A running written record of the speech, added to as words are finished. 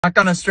Knock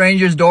on a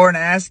stranger's door and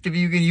ask if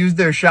you can use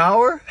their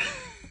shower?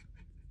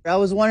 I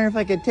was wondering if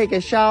I could take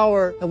a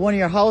shower at one of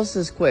your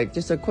houses quick.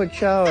 Just a quick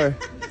shower.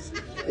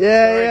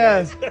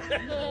 Yeah.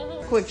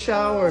 Quick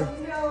shower.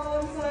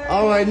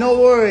 All right, no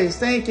worries.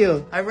 Thank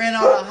you. I ran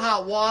out of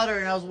hot water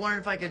and I was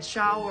wondering if I could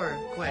shower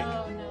quick.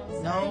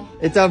 No?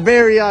 It's a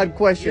very odd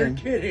question.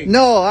 You're kidding.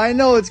 No, I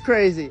know it's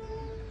crazy.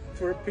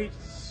 For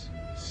Pete's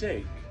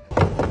sake.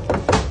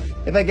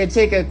 If I could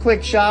take a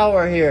quick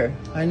shower here.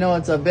 I know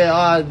it's a bit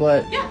odd,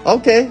 but... Yeah.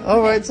 Okay, all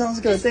right, sounds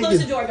good. Just Thank close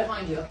you. the door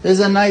behind you. There's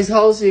a nice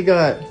house you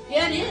got.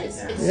 Yeah, it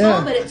is. It's Yeah.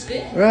 small, but it's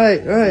good.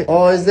 Right.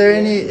 Oh, is there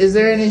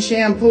any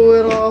shampoo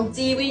at all?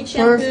 Seaweed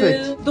shampoo.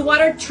 Perfect. The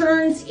water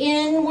turns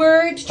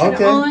inward. Turn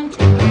Okay. it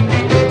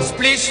on.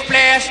 Splish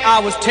splash, I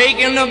was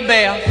taking a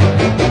bath.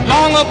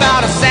 Long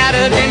about a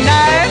Saturday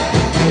night.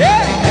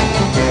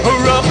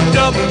 Yeah. Rubbed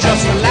up,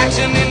 just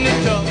relaxing in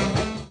the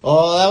tub.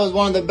 Oh, that was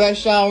one of the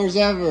best showers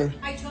ever.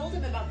 I told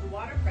him about the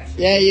water pressure.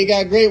 Yeah, you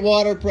got great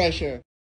water pressure.